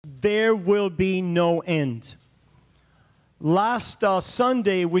there will be no end. Last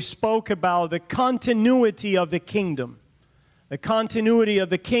Sunday, we spoke about the continuity of the kingdom. The continuity of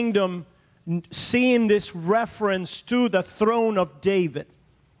the kingdom, seeing this reference to the throne of David.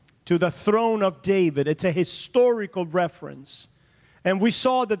 To the throne of David. It's a historical reference. And we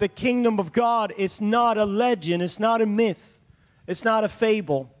saw that the kingdom of God is not a legend, it's not a myth, it's not a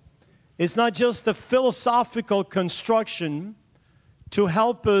fable. It's not just a philosophical construction to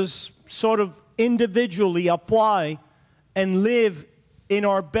help us sort of individually apply and live in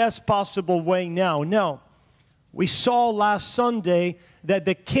our best possible way now. No. We saw last Sunday that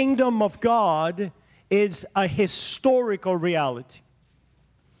the kingdom of God is a historical reality.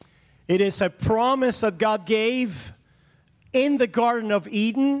 It is a promise that God gave in the Garden of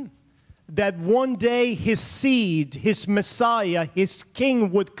Eden that one day His seed, His Messiah, His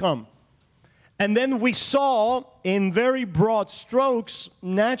King would come. And then we saw in very broad strokes,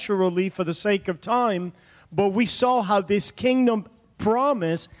 naturally for the sake of time, but we saw how this kingdom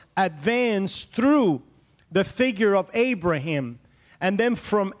promise advanced through the figure of Abraham. And then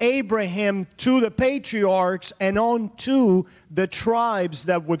from Abraham to the patriarchs and on to the tribes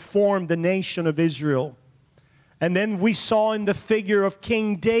that would form the nation of Israel. And then we saw in the figure of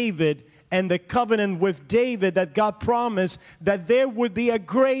King David and the covenant with David that God promised that there would be a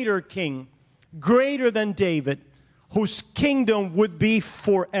greater king, greater than David, whose kingdom would be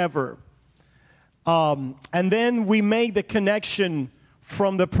forever. And then we made the connection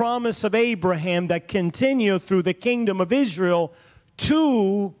from the promise of Abraham that continued through the kingdom of Israel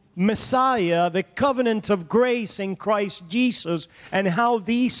to Messiah, the covenant of grace in Christ Jesus, and how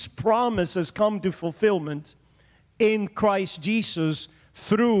these promises come to fulfillment in Christ Jesus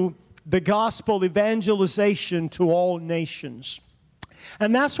through the gospel evangelization to all nations.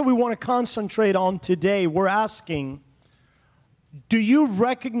 And that's what we want to concentrate on today. We're asking, do you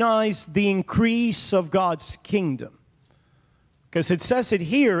recognize the increase of God's kingdom? Because it says it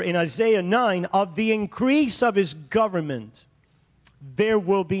here in Isaiah 9, of the increase of His government, there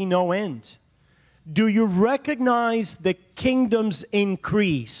will be no end. Do you recognize the kingdom's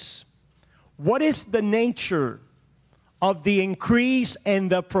increase? What is the nature of the increase and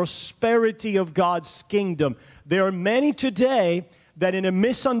the prosperity of God's kingdom? There are many today that in a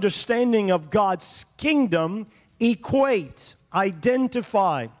misunderstanding of God's kingdom equate,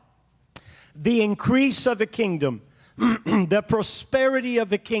 identify the increase of the kingdom, the prosperity of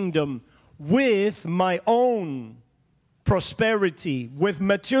the kingdom with my own prosperity, with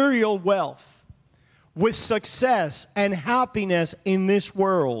material wealth, with success and happiness in this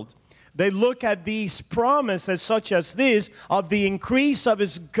world. They look at these promises such as this of the increase of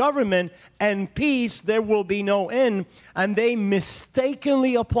His government and peace, there will be no end, and they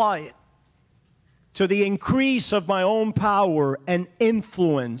mistakenly apply it to the increase of my own power and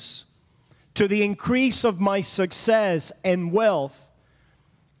influence, to the increase of my success and wealth.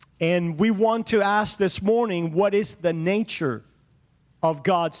 And we want to ask this morning, what is the nature of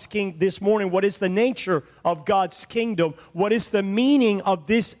God's kingdom? This morning, what is the nature of God's kingdom? What is the meaning of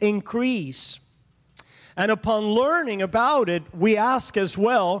this increase? And upon learning about it, we ask as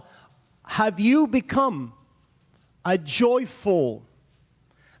well, have you become a joyful,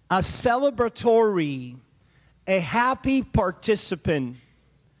 a celebratory, a happy participant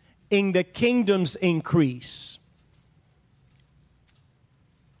in the kingdom's increase?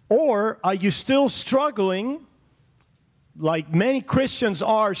 Or are you still struggling, like many Christians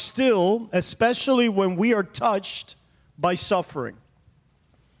are still, especially when we are touched by suffering?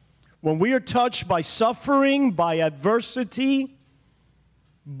 When we are touched by suffering, by adversity,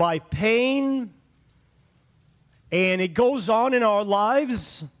 by pain, and it goes on in our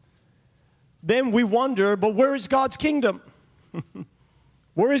lives, then we wonder, but where is God's kingdom?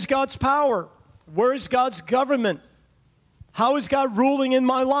 Where is God's power? Where is God's government? How is God ruling in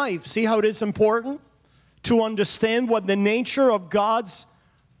my life? See how it is important to understand what the nature of God's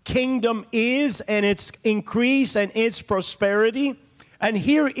kingdom is and its increase and its prosperity. And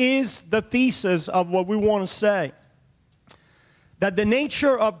here is the thesis of what we want to say. That the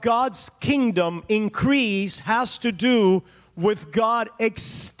nature of God's kingdom increase has to do with God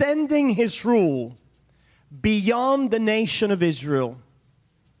extending His rule beyond the nation of Israel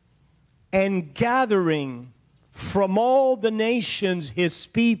and gathering from all the nations His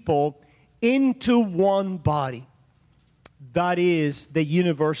people into one body. That is the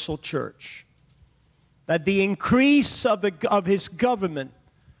universal church. That the increase of His government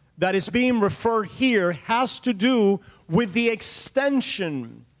that is being referred here has to do with the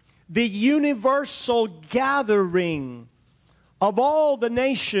extension, the universal gathering of all the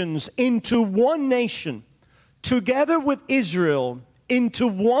nations into one nation, together with Israel into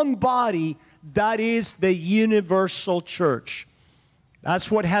one body that is the universal church. That's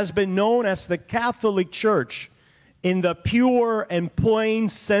what has been known as the Catholic Church in the pure and plain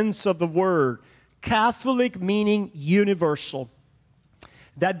sense of the word. Catholic meaning universal.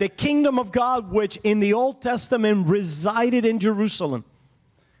 That the kingdom of God, which in the Old Testament resided in Jerusalem,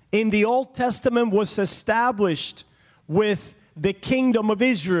 in the Old Testament was established with the kingdom of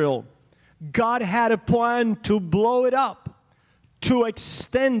Israel. God had a plan to blow it up, to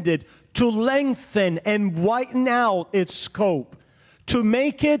extend it, to lengthen and widen out its scope, to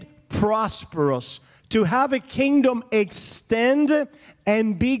make it prosperous, to have a kingdom extend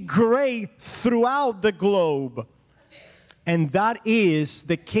and be great throughout the globe. And that is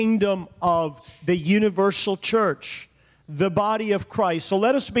the kingdom of the universal church, the body of Christ. So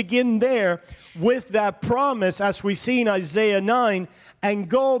let us begin there with that promise as we see in Isaiah 9 and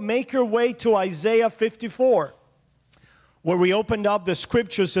go make your way to Isaiah 54, where we opened up the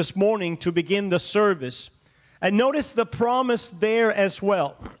scriptures this morning to begin the service. And notice the promise there as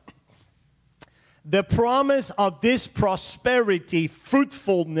well. The promise of this prosperity,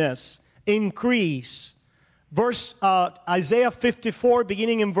 fruitfulness, increase. Isaiah 54,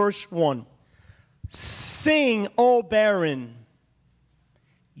 beginning in verse 1. Sing, O barren,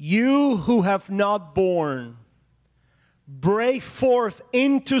 you who have not borne. Break forth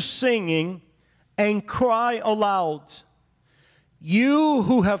into singing and cry aloud, you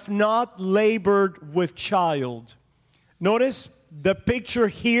who have not labored with child. Notice the picture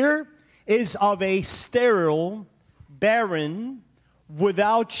here is of a sterile, barren,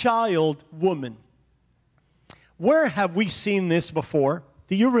 without child woman. Where have we seen this before?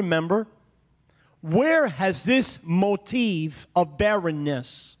 Do you remember? Where has this motif of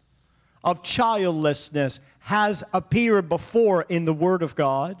barrenness, of childlessness, has appeared before in the Word of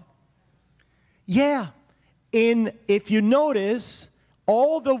God? Yeah. If you notice,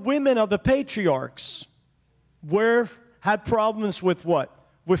 all the women of the patriarchs had problems with what?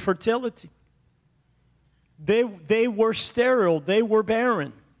 With fertility. They were sterile. They were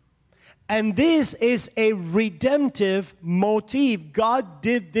barren. And this is a redemptive motif. God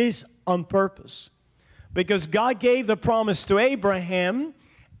did this on purpose. Because God gave the promise to Abraham,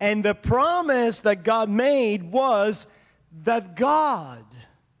 and the promise that God made was that God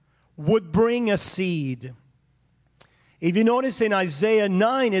would bring a seed. If you notice in Isaiah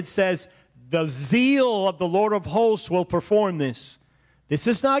 9, it says, the zeal of the Lord of hosts will perform this. This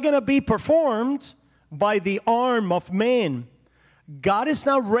is not going to be performed by the arm of man. God is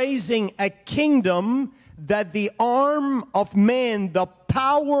not raising a kingdom that the arm of man, the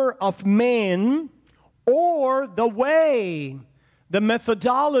power of man, or the way, the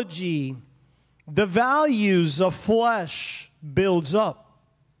methodology, the values of flesh builds up.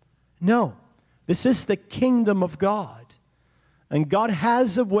 No, this is the kingdom of God. And God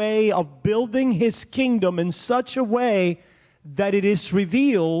has a way of building His kingdom in such a way that it is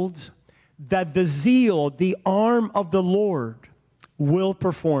revealed that the zeal, the arm of the Lord, will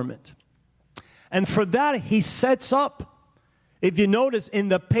perform it. And for that, He sets up, if you notice in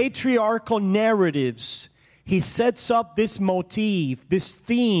the patriarchal narratives, He sets up this motif, this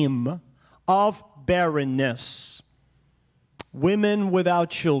theme of barrenness. Women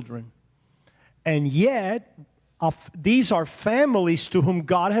without children. And yet, these are families to whom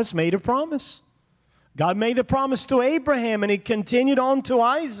God has made a promise. God made the promise to Abraham, and it continued on to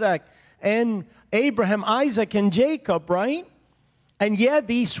Isaac, and Abraham, Isaac, and Jacob, right? And yet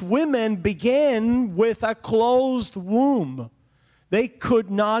these women began with a closed womb. They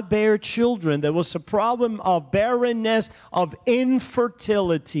could not bear children. There was a problem of barrenness, of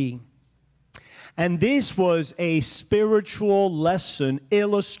infertility. And this was a spiritual lesson,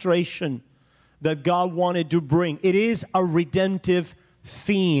 illustration that God wanted to bring. It is a redemptive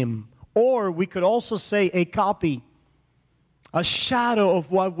theme. Or we could also say a copy, a shadow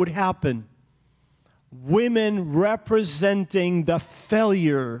of what would happen. Women representing the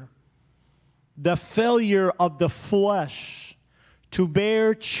failure of the flesh to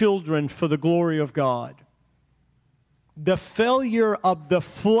bear children for the glory of God. The failure of the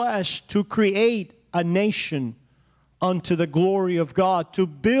flesh to create a nation unto the glory of God, to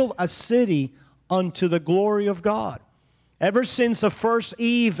build a city unto the glory of God. Ever since the first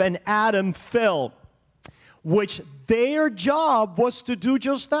Eve and Adam fell, which their job was to do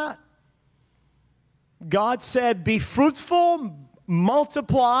just that. God said, be fruitful,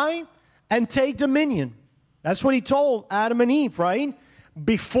 multiply, and take dominion. That's what He told Adam and Eve, right?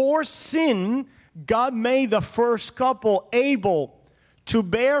 Before sin, God made the first couple able to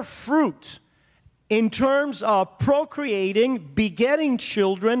bear fruit in terms of procreating, begetting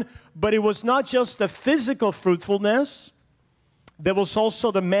children, but it was not just the physical fruitfulness. there was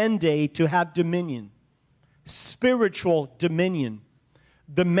also the mandate to have dominion, spiritual dominion,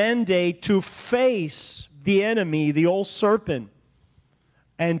 the mandate to face the enemy, the old serpent,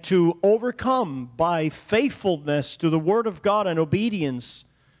 and to overcome by faithfulness to the Word of God and obedience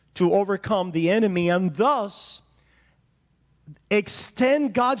to overcome the enemy, and thus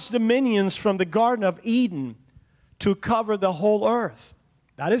extend God's dominions from the Garden of Eden to cover the whole earth.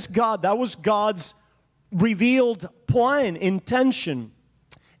 That is God. That was God's revealed plan, intention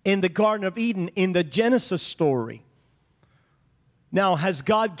in the Garden of Eden, in the Genesis story. Now, has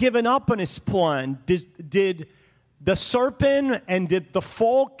God given up on His plan? Did the serpent and did the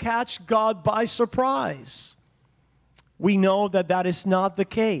fall catch God by surprise? We know that that is not the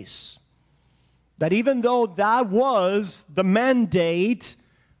case. That even though that was the mandate,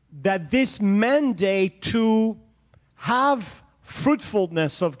 that this mandate to have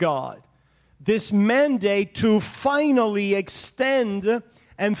fruitfulness of God, this mandate to finally extend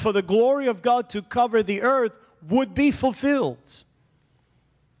and for the glory of God to cover the earth would be fulfilled.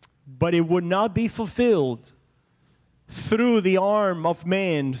 But it would not be fulfilled through the arm of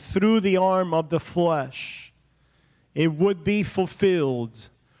man, through the arm of the flesh. It would be fulfilled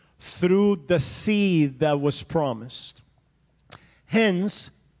through the seed that was promised. Hence,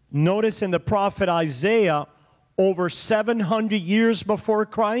 notice in the prophet Isaiah, over 700 years before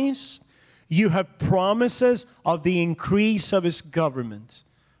Christ, you have promises of the increase of His government.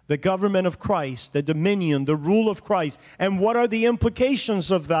 The government of Christ, the dominion, the rule of Christ. And what are the implications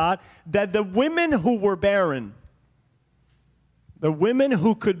of that? That the women who were barren, the women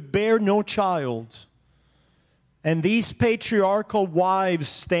who could bear no child, and these patriarchal wives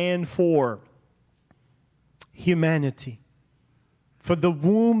stand for humanity, for the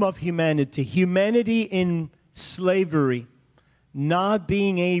womb of humanity, humanity in slavery, not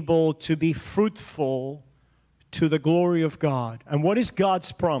being able to be fruitful to the glory of God. And what is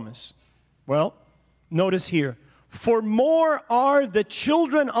God's promise? Well, notice here, for more are the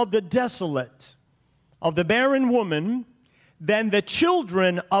children of the desolate, of the barren woman, than the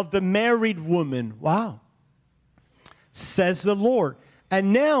children of the married woman. Wow. Says the Lord.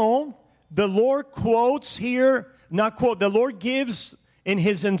 And now the Lord quotes here, the Lord gives in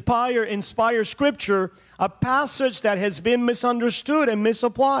His inspired scripture a passage that has been misunderstood and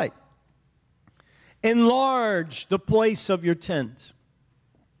misapplied. Enlarge the place of your tent,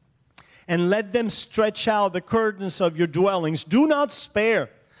 and let them stretch out the curtains of your dwellings. Do not spare.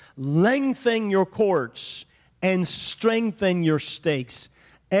 Lengthen your cords and strengthen your stakes.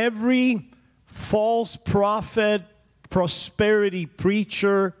 Every false prophet, prosperity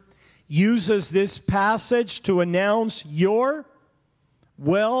preacher uses this passage to announce your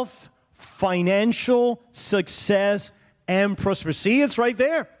wealth, financial success, and prosperity. See, it's right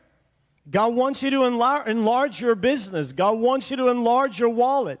there. God wants you to enlarge your business. God wants you to enlarge your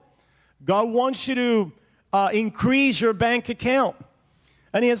wallet. God wants you to increase your bank account.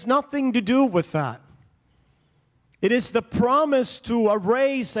 And He has nothing to do with that. It is the promise to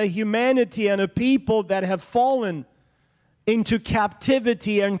erase a humanity and a people that have fallen into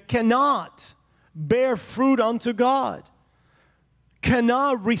captivity and cannot bear fruit unto God,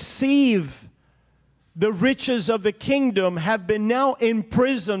 cannot receive the riches of the kingdom, have been now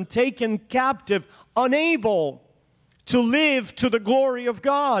imprisoned, taken captive, unable to live to the glory of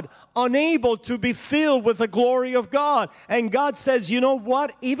God, unable to be filled with the glory of God. And God says, you know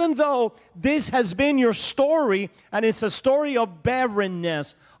what? Even though this has been your story, and it's a story of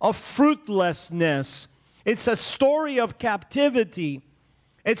barrenness, of fruitlessness, it's a story of captivity,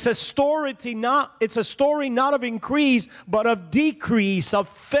 it's a story not of increase, but of decrease, of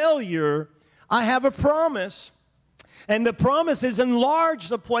failure. I have a promise. And the promise is enlarge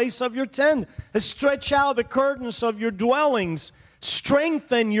the place of your tent. Stretch out the curtains of your dwellings.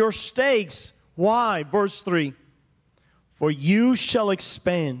 Strengthen your stakes. Why? Verse 3. For you shall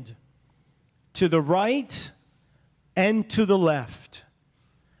expand to the right and to the left,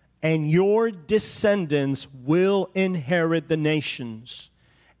 and your descendants will inherit the nations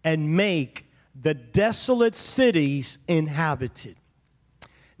and make the desolate cities inhabited.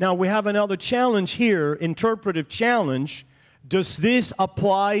 Now, we have another challenge here, interpretive challenge. Does this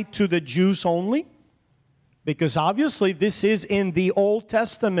apply to the Jews only? Because obviously this is in the Old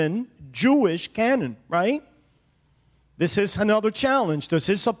Testament Jewish canon, right? This is another challenge. Does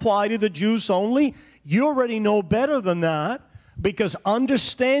this apply to the Jews only? You already know better than that, because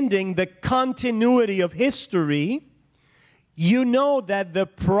understanding the continuity of history, you know that the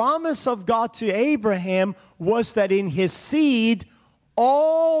promise of God to Abraham was that in his seed,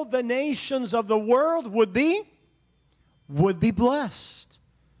 all the nations of the world would be blessed.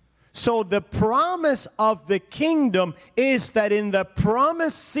 So the promise of the kingdom is that in the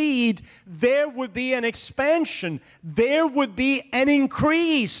promised seed, there would be an expansion. There would be an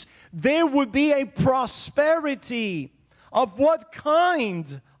increase. There would be a prosperity. Of what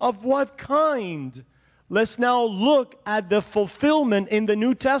kind? Of what kind? Let's now look at the fulfillment in the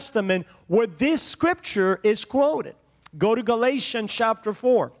New Testament where this scripture is quoted. Go to Galatians chapter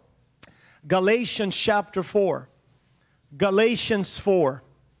 4. Galatians chapter 4. Galatians 4.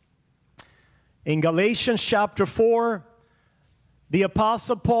 In Galatians chapter 4, the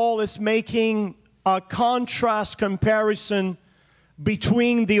Apostle Paul is making a contrast comparison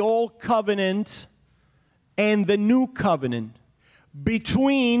between the Old Covenant and the New Covenant.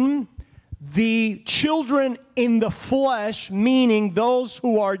 Between the children in the flesh, meaning those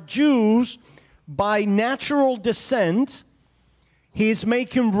who are Jews by natural descent. He is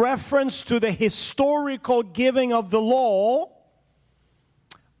making reference to the historical giving of the law,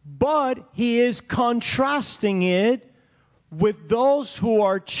 but he is contrasting it with those who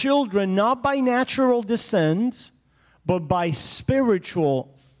are children not by natural descent, but by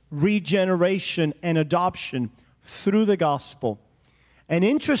spiritual regeneration and adoption through the gospel. And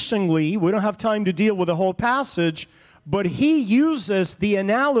interestingly, we don't have time to deal with the whole passage, but he uses the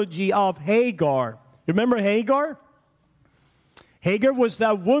analogy of Hagar. Remember Hagar? Hagar was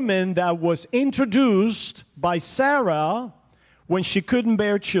that woman that was introduced by Sarah when she couldn't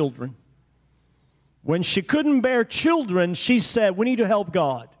bear children. When she couldn't bear children, she said, we need to help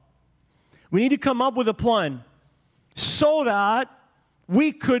God. We need to come up with a plan so that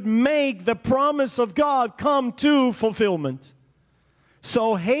we could make the promise of God come to fulfillment.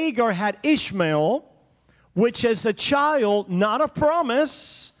 So Hagar had Ishmael, which is a child, not a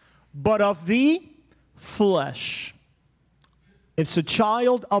promise, but of the flesh. It's a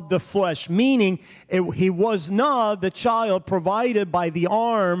child of the flesh, meaning he was not the child provided by the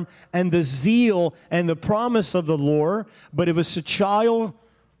arm and the zeal and the promise of the Lord, but it was a child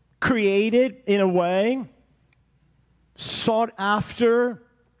created in a way, sought after,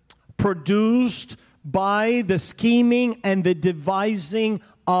 produced by the scheming and the devising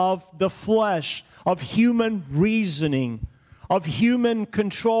of the flesh, of human reasoning, of human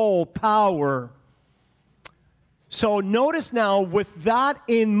control, power. So notice now, with that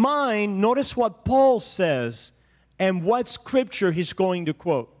in mind, notice what Paul says and what scripture he's going to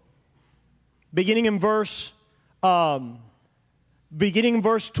quote. Beginning in verse 24, beginning in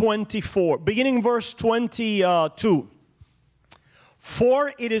verse 22.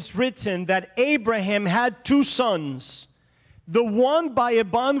 For it is written that Abraham had two sons, the one by a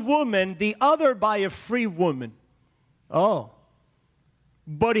bondwoman, the other by a free woman. Oh.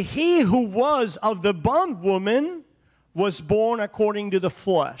 But he who was of the bondwoman was born according to the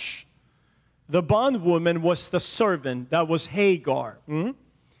flesh. The bondwoman was the servant, that was Hagar.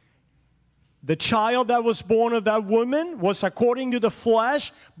 The child that was born of that woman was according to the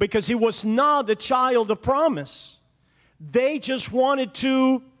flesh because he was not the child of promise. They just wanted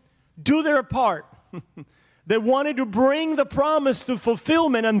to do their part. They wanted to bring the promise to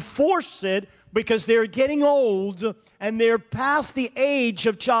fulfillment and force it because they're getting old and they're past the age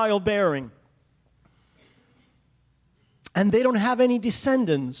of childbearing. And they don't have any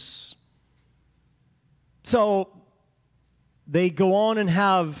descendants. So they go on and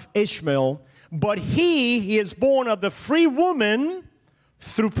have Ishmael, but he is born of the free woman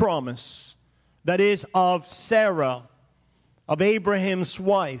through promise. That is of Sarah, of Abraham's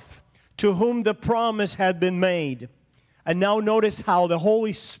wife, to whom the promise had been made. And now notice how the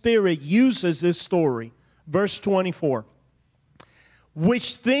Holy Spirit uses this story. Verse 24.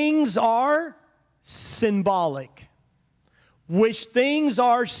 Which things are symbolic. Which things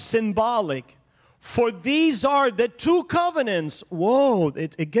are symbolic. For these are the two covenants. Whoa,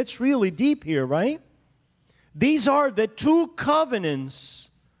 it gets really deep here, right? These are the two covenants.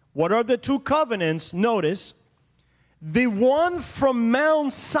 What are the two covenants? Notice. The one from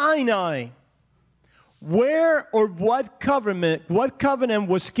Mount Sinai. Where or what covenant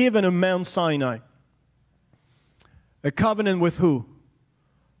was given on Mount Sinai? A covenant with who?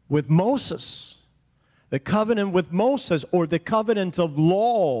 With Moses. The covenant with Moses, or the covenant of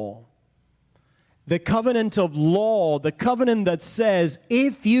law. The covenant of law, the covenant that says,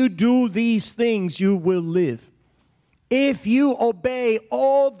 if you do these things, you will live. If you obey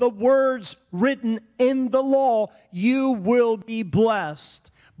all the words written in the law, you will be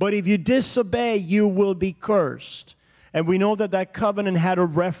blessed. But if you disobey, you will be cursed. And we know that that covenant had a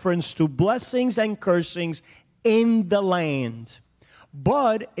reference to blessings and cursings in the land.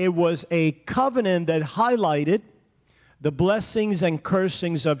 But it was a covenant that highlighted the blessings and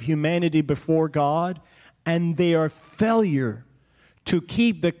cursings of humanity before God and their failure to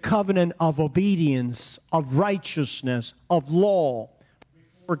keep the covenant of obedience, of righteousness, of law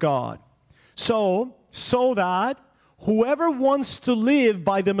before God. So that whoever wants to live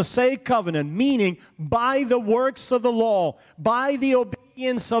by the Mosaic covenant, meaning by the works of the law, by the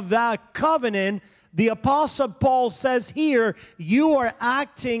obedience of that covenant, the Apostle Paul says here, you are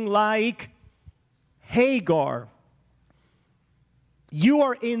acting like Hagar. You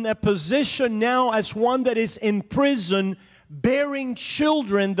are in a position now as one that is in prison, bearing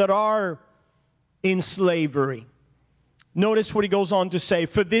children that are in slavery. Notice what he goes on to say.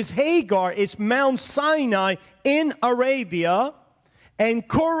 For this Hagar is Mount Sinai in Arabia and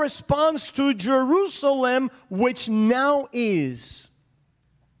corresponds to Jerusalem, which now is.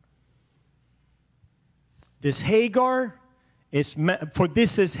 This Hagar is, for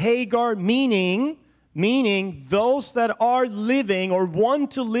this is Hagar, meaning those that are living or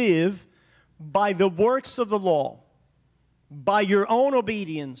want to live by the works of the law, by your own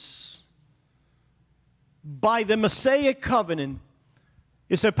obedience, by the Mosaic covenant.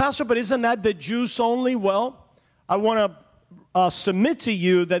 You say, Pastor, but isn't that the Jews only? Well, I want to submit to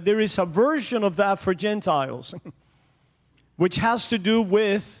you that there is a version of that for Gentiles, which has to do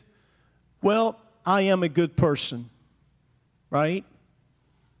with, well, I am a good person, right?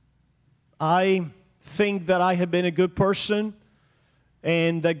 I think that I have been a good person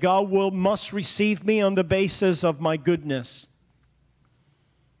and that God must receive me on the basis of my goodness,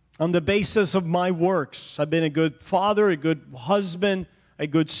 on the basis of my works. I've been a good father, a good husband, a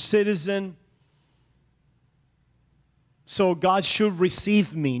good citizen. So God should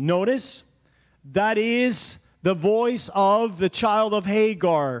receive me. Notice, that is the voice of the child of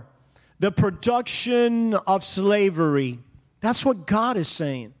Hagar, the production of slavery. That's what God is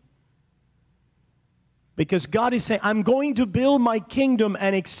saying. Because God is saying, I'm going to build my kingdom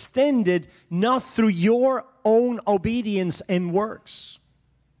and extend it not through your own obedience and works,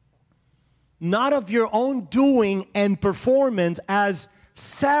 not of your own doing and performance, as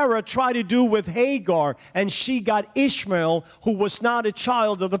Sarah tried to do with Hagar, and she got Ishmael, who was not a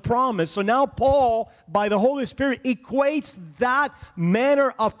child of the promise. So now Paul, by the Holy Spirit, equates that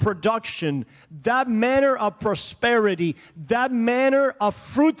manner of production, that manner of prosperity, that manner of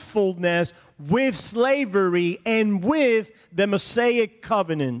fruitfulness with slavery and with the Mosaic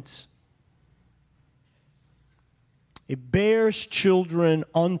covenant. It bears children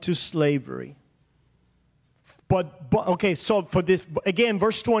unto slavery. But okay, so for this, again,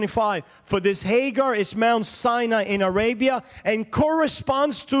 verse 25, for this Hagar is Mount Sinai in Arabia and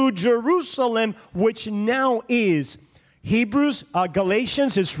corresponds to Jerusalem, which now is.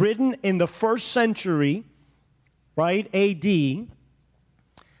 Galatians is written in the 1st century, right, AD.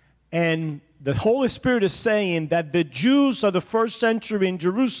 And the Holy Spirit is saying that the Jews of the 1st century in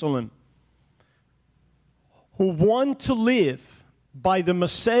Jerusalem who want to live by the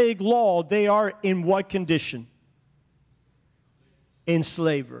Mosaic law, they are in what condition? In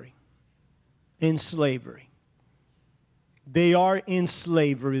slavery. In slavery. They are in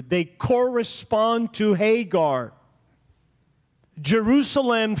slavery. They correspond to Hagar.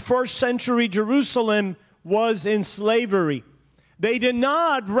 Jerusalem, 1st century Jerusalem, was in slavery. They did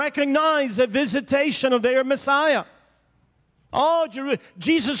not recognize the visitation of their Messiah. Oh,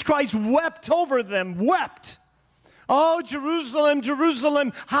 Jesus Christ wept over them, wept. Oh, Jerusalem,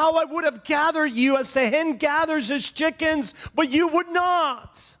 Jerusalem, how I would have gathered you as a hen gathers his chickens, but you would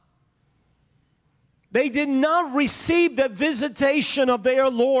not. They did not receive the visitation of their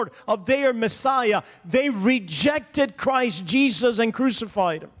Lord, of their Messiah. They rejected Christ Jesus and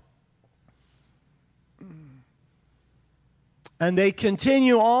crucified him. And they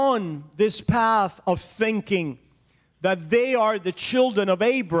continue on this path of thinking that they are the children of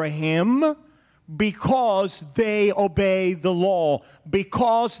Abraham because they obey the law,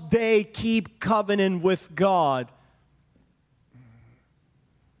 because they keep covenant with God.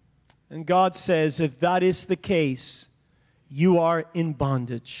 And God says, if that is the case, you are in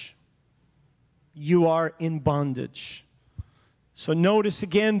bondage. You are in bondage. So notice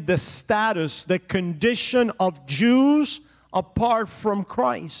again the status, the condition of Jews apart from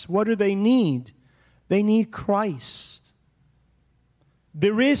Christ. What do they need? They need Christ.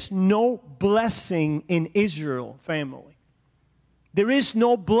 There is no blessing in Israel, family. There is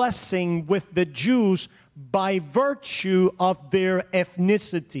no blessing with the Jews by virtue of their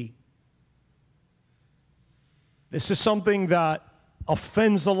ethnicity. This is something that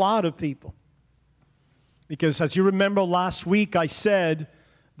offends a lot of people. Because as you remember last week, I said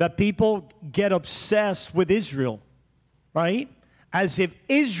that people get obsessed with Israel, right? As if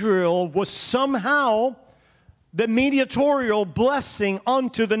Israel was somehow the mediatorial blessing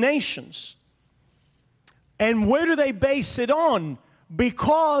unto the nations. And where do they base it on?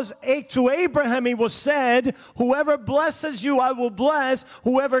 because to Abraham it was said, whoever blesses you, I will bless.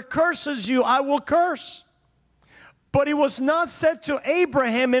 Whoever curses you, I will curse. But it was not said to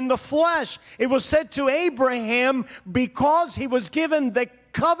Abraham in the flesh. It was said to Abraham because he was given the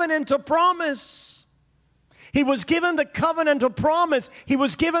covenant of promise. He was given the covenant of promise. He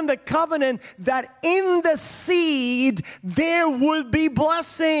was given the covenant that in the seed there would be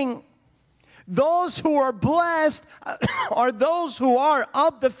blessing. Those who are blessed are those who are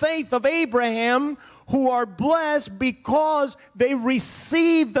of the faith of Abraham, who are blessed because they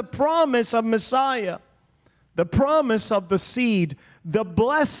receive the promise of Messiah, the promise of the seed, the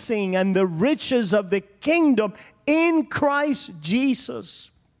blessing and the riches of the kingdom in Christ Jesus.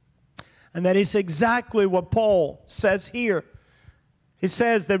 And that is exactly what Paul says here. He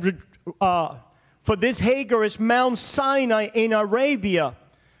says that for this Hagar is Mount Sinai in Arabia,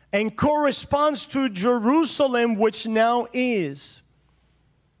 and corresponds to Jerusalem, which now is,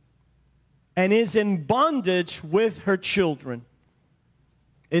 and is in bondage with her children.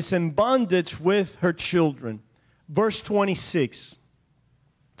 Is in bondage with her children. Verse 26.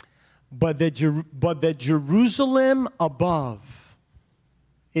 But the Jerusalem above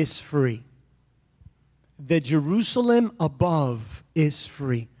is free. The Jerusalem above is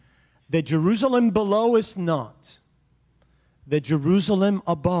free. The Jerusalem below is not. The Jerusalem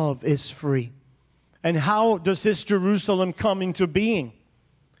above is free. And how does this Jerusalem come into being?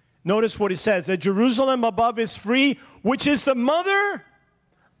 Notice what it says. The Jerusalem above is free, which is the mother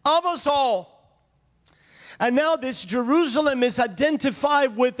of us all. And now this Jerusalem is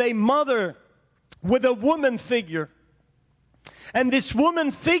identified with a mother, with a woman figure. And this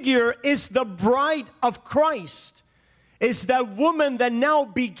woman figure is the bride of Christ. It's that woman that now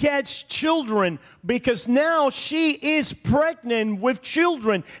begets children, because now she is pregnant with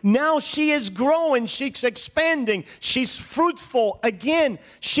children. Now she is growing, she's expanding, she's fruitful. Again,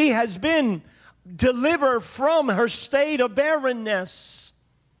 she has been delivered from her state of barrenness.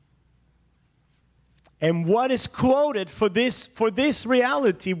 And what is quoted for this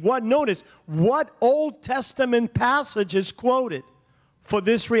reality? Notice what Old Testament passage is quoted for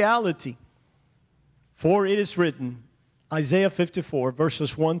this reality? For it is written, Isaiah 54,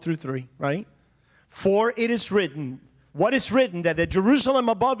 verses 1 through 3, right? For it is written, what is written? That the Jerusalem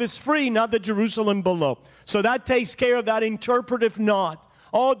above is free, not the Jerusalem below. So that takes care of that interpretive knot.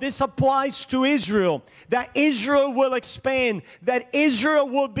 Oh, this applies to Israel. That Israel will expand. That Israel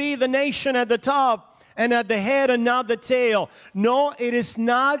will be the nation at the top and at the head and not the tail. No, it is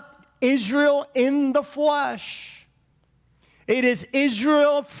not Israel in the flesh. It is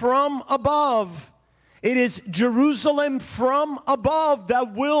Israel from above. It is Jerusalem from above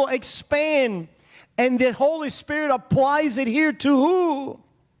that will expand. And the Holy Spirit applies it here to who?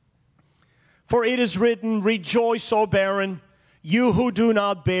 For it is written, rejoice, O barren, you who do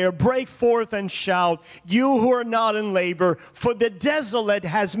not bear. Break forth and shout, you who are not in labor. For the desolate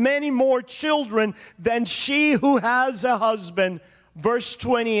has many more children than she who has a husband. Verse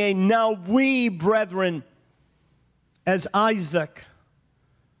 28, now we, brethren, as Isaac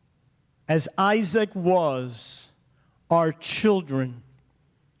was, are children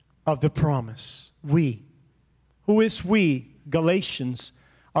of the promise. We. Who is we? Galatians.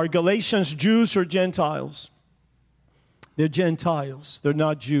 Are Galatians Jews or Gentiles? They're Gentiles. They're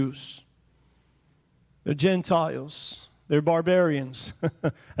not Jews. They're Gentiles. They're barbarians.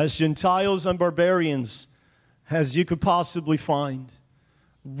 As Gentiles and barbarians as you could possibly find.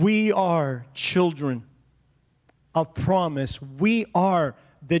 We are children of promise. We are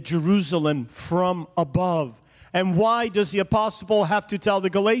the Jerusalem from above. And why does the apostle Paul have to tell the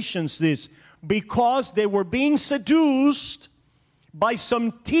Galatians this? Because they were being seduced by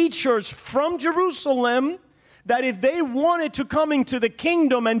some teachers from Jerusalem, that if they wanted to come into the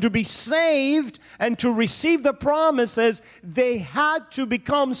kingdom and to be saved and to receive the promises, they had to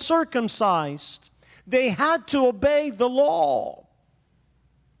become circumcised. They had to obey the law.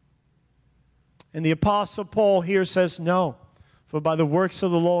 And the apostle Paul here says, no, for by the works of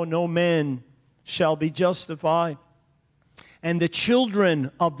the law no man shall be justified. And the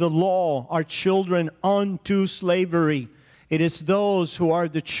children of the law are children unto slavery. It is those who are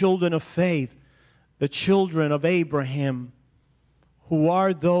the children of faith, the children of Abraham, who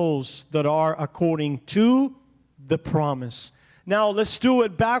are those that are according to the promise. Now let's do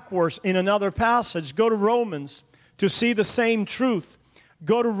it backwards in another passage. Go to Romans to see the same truth.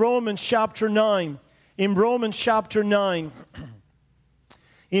 Go to Romans chapter 9. In Romans chapter 9,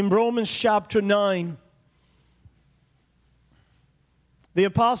 in Romans chapter 9, the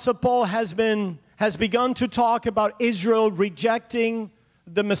apostle Paul has begun to talk about Israel rejecting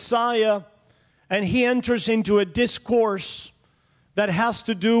the Messiah, and he enters into a discourse that has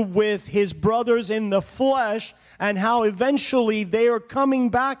to do with his brothers in the flesh and how eventually they are coming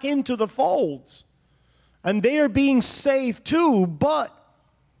back into the folds. And they are being saved too, but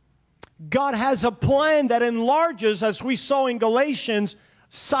God has a plan that enlarges, as we saw in Galatians,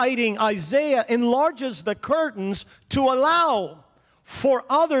 citing Isaiah, enlarges the curtains to allow for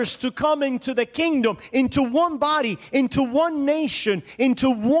others to come into the kingdom, into one body, into one nation, into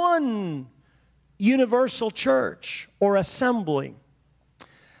one universal church or assembly.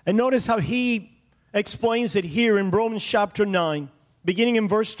 And notice how he explains it here in Romans chapter 9, beginning in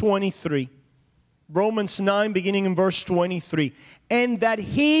verse 23. Romans 9, beginning in verse 23. And that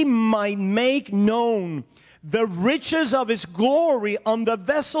he might make known the riches of his glory on the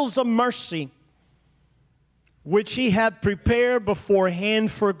vessels of mercy, which he had prepared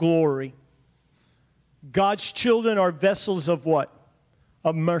beforehand for glory. God's children are vessels of what?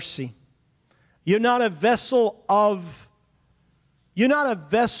 Of mercy. You're not a vessel of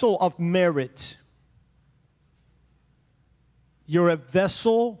merit. You're a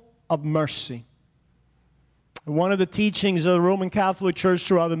vessel of mercy. One of the teachings of the Roman Catholic Church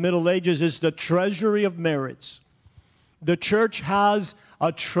throughout the Middle Ages is the treasury of merits. The church has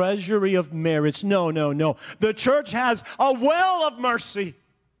a treasury of merits. No. The church has a well of mercy,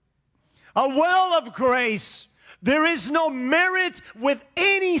 a well of grace. There is no merit with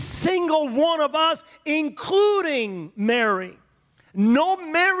any single one of us, including Mary. No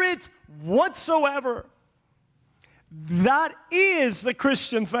merit whatsoever. That is the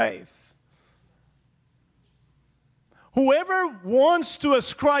Christian faith. Whoever wants to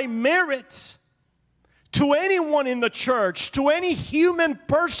ascribe merit to anyone in the church, to any human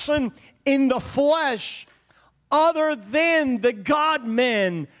person in the flesh, other than the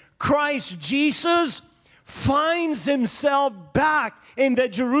God-man, Christ Jesus, finds himself back in the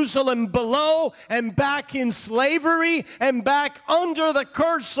Jerusalem below and back in slavery and back under the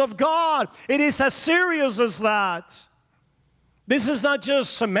curse of God. It is as serious as that. This is not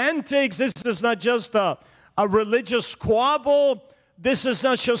just semantics. This is not just a religious squabble. This is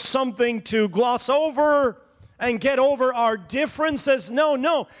not just something to gloss over and get over our differences.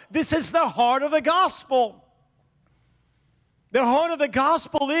 No. This is the heart of the gospel. The heart of the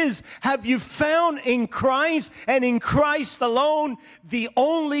gospel is, have you found in Christ and in Christ alone the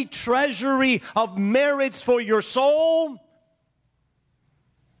only treasury of merits for your soul?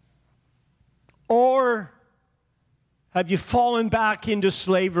 Or have you fallen back into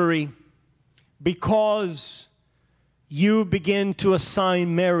slavery because you begin to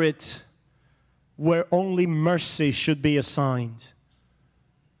assign merit where only mercy should be assigned?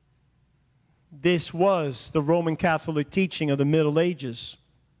 This was the Roman Catholic teaching of the Middle Ages,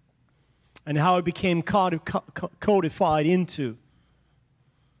 and how it became codified into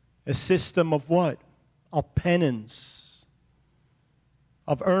a system of what? Of penance,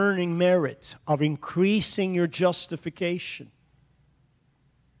 of earning merit, of increasing your justification.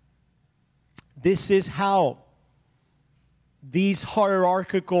 This is how these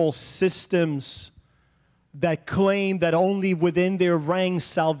hierarchical systems that claim that only within their ranks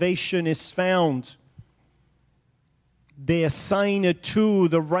salvation is found, they assign it to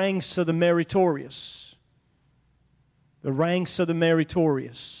the ranks of the meritorious. The ranks of the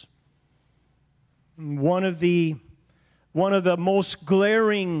meritorious. One of the most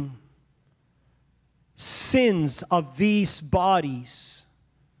glaring sins of these bodies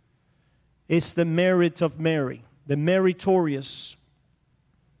is the merit of Mary, the meritorious,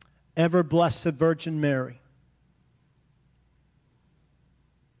 ever blessed Virgin Mary.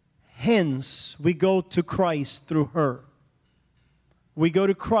 Hence, we go to Christ through her. We go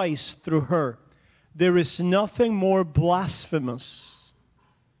to Christ through her. There is nothing more blasphemous,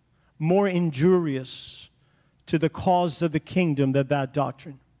 more injurious to the cause of the kingdom than that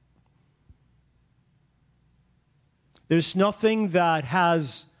doctrine. There's nothing that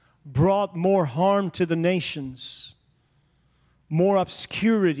has brought more harm to the nations, more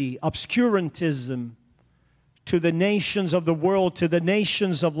obscurantism to the nations of the world, to the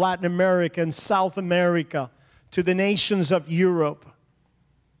nations of Latin America and South America, to the nations of Europe,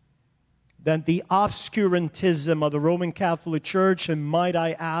 than the obscurantism of the Roman Catholic Church, and might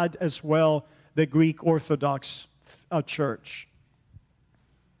I add as well, the Greek Orthodox Church.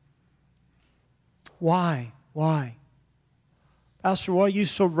 Why? Pastor, why are you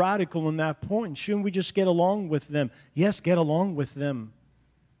so radical on that point? Shouldn't we just get along with them? Yes, get along with them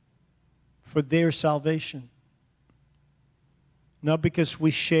for their salvation. Not because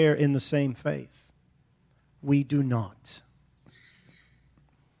we share in the same faith. We do not.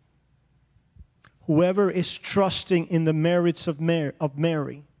 Whoever is trusting in the merits of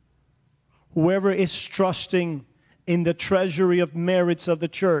Mary, whoever is trusting in the treasury of merits of the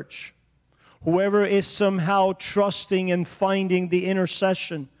church. Whoever is somehow trusting and finding the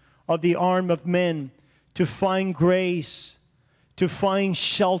intercession of the arm of men to find grace, to find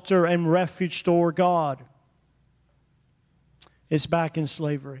shelter and refuge toward God, is back in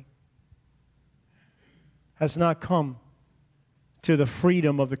slavery. Has not come to the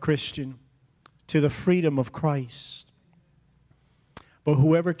freedom of the Christian, to the freedom of Christ. But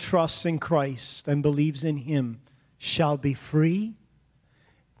whoever trusts in Christ and believes in Him shall be free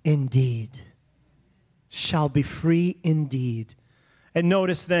indeed. Shall be free indeed. And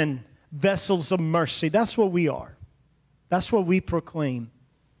notice then, vessels of mercy. That's what we are. That's what we proclaim.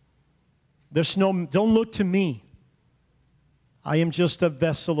 Don't look to me. I am just a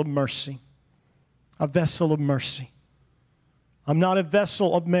vessel of mercy. A vessel of mercy. I'm not a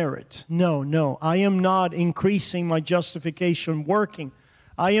vessel of merit. No. I am not increasing my justification working.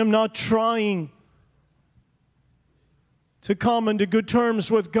 I am not trying to come into good terms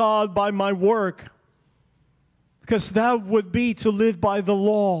with God by my work, because that would be to live by the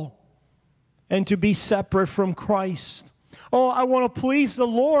law and to be separate from Christ. Oh, I want to please the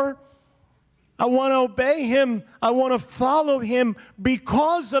Lord. I want to obey Him. I want to follow Him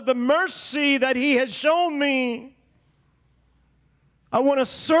because of the mercy that He has shown me. I want to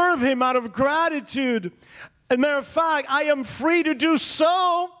serve Him out of gratitude. As a matter of fact, I am free to do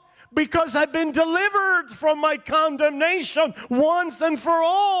so because I've been delivered from my condemnation once and for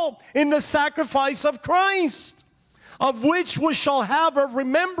all in the sacrifice of Christ, of which we shall have a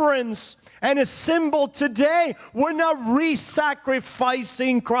remembrance and a symbol today. We're not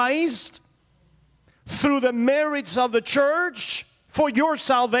re-sacrificing Christ through the merits of the church for your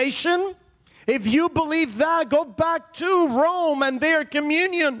salvation. If you believe that, go back to Rome and their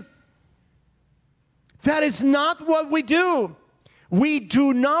communion. That is not what we do. We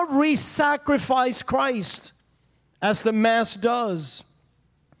do not re-sacrifice Christ as the Mass does,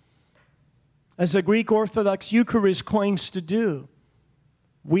 as the Greek Orthodox Eucharist claims to do.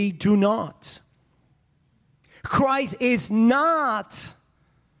 We do not. Christ is not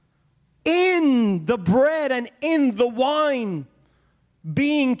in the bread and in the wine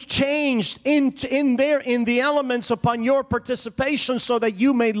being changed in the elements upon your participation so that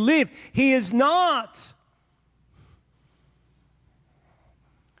you may live. He is not.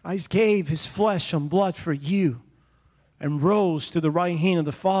 Christ gave His flesh and blood for you and rose to the right hand of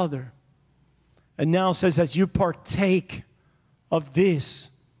the Father. And now says, as you partake of this,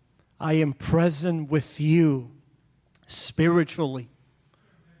 I am present with you spiritually,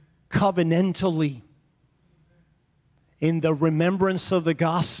 covenantally, in the remembrance of the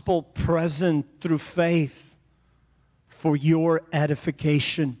gospel, present through faith for your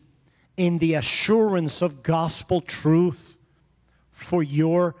edification, in the assurance of gospel truth for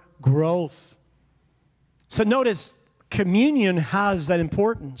your growth. So notice, communion has that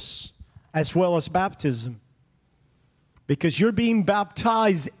importance as well as baptism, because you're being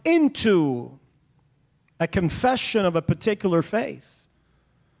baptized into a confession of a particular faith.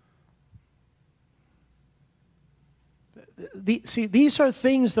 See, these are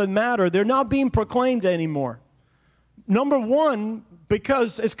things that matter. They're not being proclaimed anymore. Number one,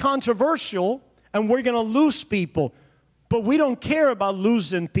 because it's controversial and we're going to lose people. But we don't care about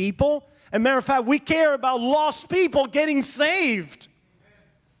losing people. As a matter of fact, we care about lost people getting saved.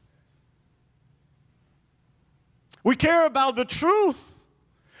 We care about the truth.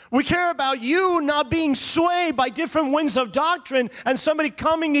 We care about you not being swayed by different winds of doctrine and somebody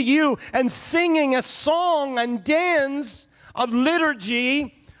coming to you and singing a song and dance of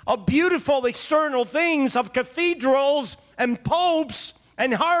liturgy, of beautiful external things, of cathedrals and popes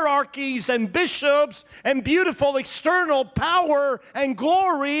and hierarchies and bishops and beautiful external power and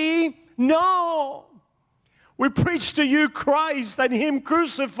glory. No. We preach to you Christ and Him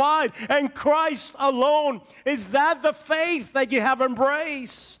crucified and Christ alone. Is that the faith that you have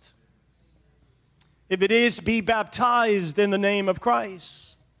embraced? If it is, be baptized in the name of Christ.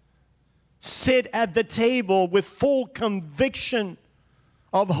 Sit at the table with full conviction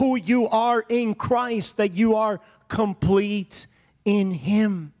of who you are in Christ, that you are complete in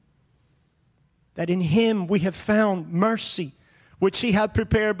Him. That in Him we have found mercy, which He had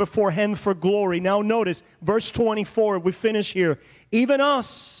prepared beforehand for glory. Now notice, verse 24, we finish here. Even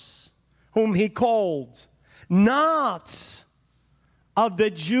us, whom He called, not of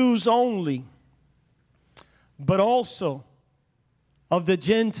the Jews only, but also of the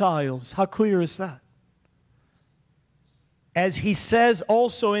Gentiles. How clear is that? As He says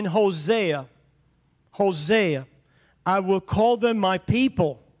also in Hosea, I will call them my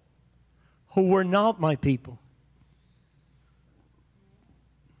people who were not my people.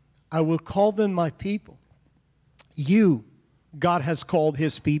 I will call them my people You, God has called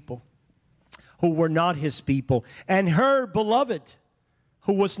his people who were not his people, and her beloved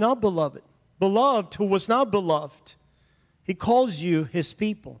who was not beloved, beloved who was not beloved. He calls you his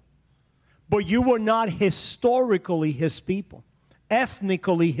people. But you were not historically his people,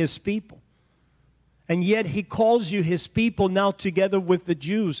 ethnically his people. And yet he calls you his people now together with the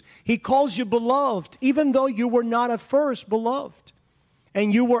Jews. He calls you beloved, even though you were not at first beloved.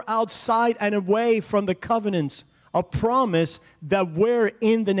 And you were outside and away from the covenants of promise that were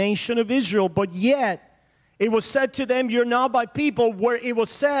in the nation of Israel. But yet it was said to them, you're not my people, where it was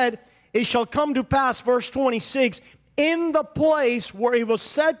said, it shall come to pass, verse 26, in the place where it was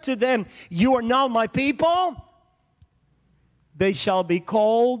said to them, you are not my people, they shall be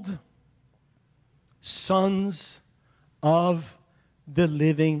called sons of the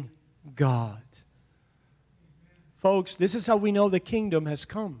living God. Folks, this is how we know the kingdom has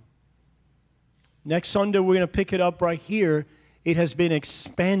come. Next Sunday, we're going to pick it up right here. It has been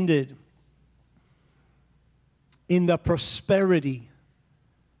expanded in the prosperity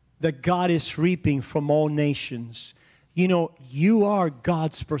that God is reaping from all nations. You know, you are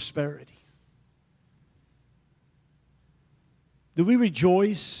God's prosperity. Do we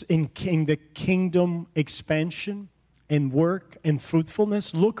rejoice in the kingdom expansion and work and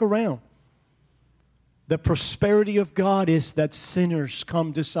fruitfulness? Look around. The prosperity of God is that sinners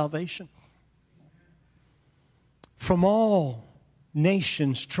come to salvation. From all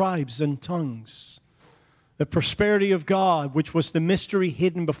nations, tribes, and tongues. The prosperity of God, which was the mystery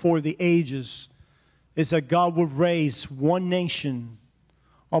hidden before the ages, is that God would raise one nation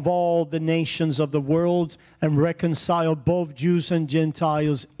of all the nations of the world and reconcile both Jews and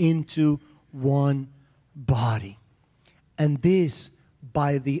Gentiles into one body. And this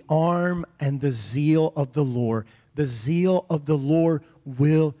by the arm and the zeal of the Lord. The zeal of the Lord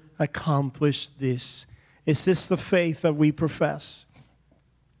will accomplish this. Is this the faith that we profess?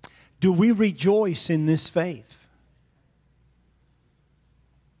 Do we rejoice in this faith?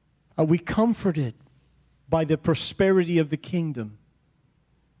 Are we comforted by the prosperity of the kingdom?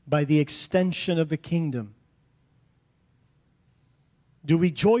 By the extension of the kingdom? Do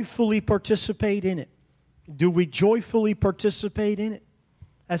we joyfully participate in it? Do we joyfully participate in it?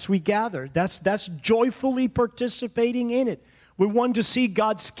 As we gather, that's joyfully participating in it. We want to see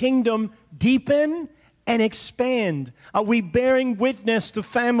God's kingdom deepen and expand. Are we bearing witness to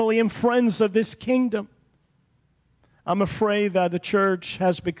family and friends of this kingdom? I'm afraid that the church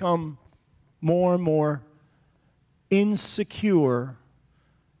has become more and more insecure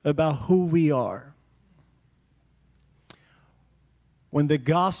about who we are. When the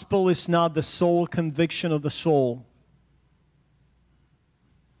gospel is not the sole conviction of the soul,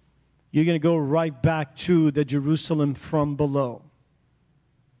 you're going to go right back to the Jerusalem from below.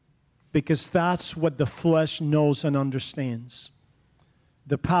 Because that's what the flesh knows and understands.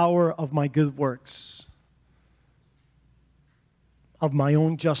 The power of my good works, of my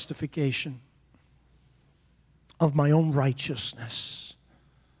own justification, of my own righteousness.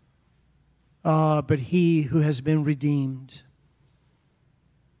 But he who has been redeemed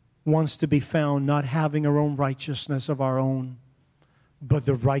wants to be found not having our own righteousness of our own, but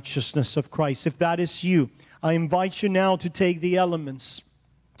the righteousness of Christ. If that is you, I invite you now to take the elements.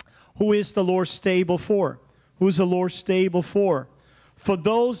 Who is the Lord stable for? Who is the Lord stable for? For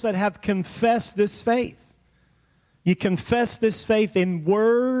those that have confessed this faith. You confess this faith in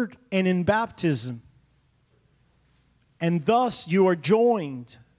word and in baptism. And thus you are joined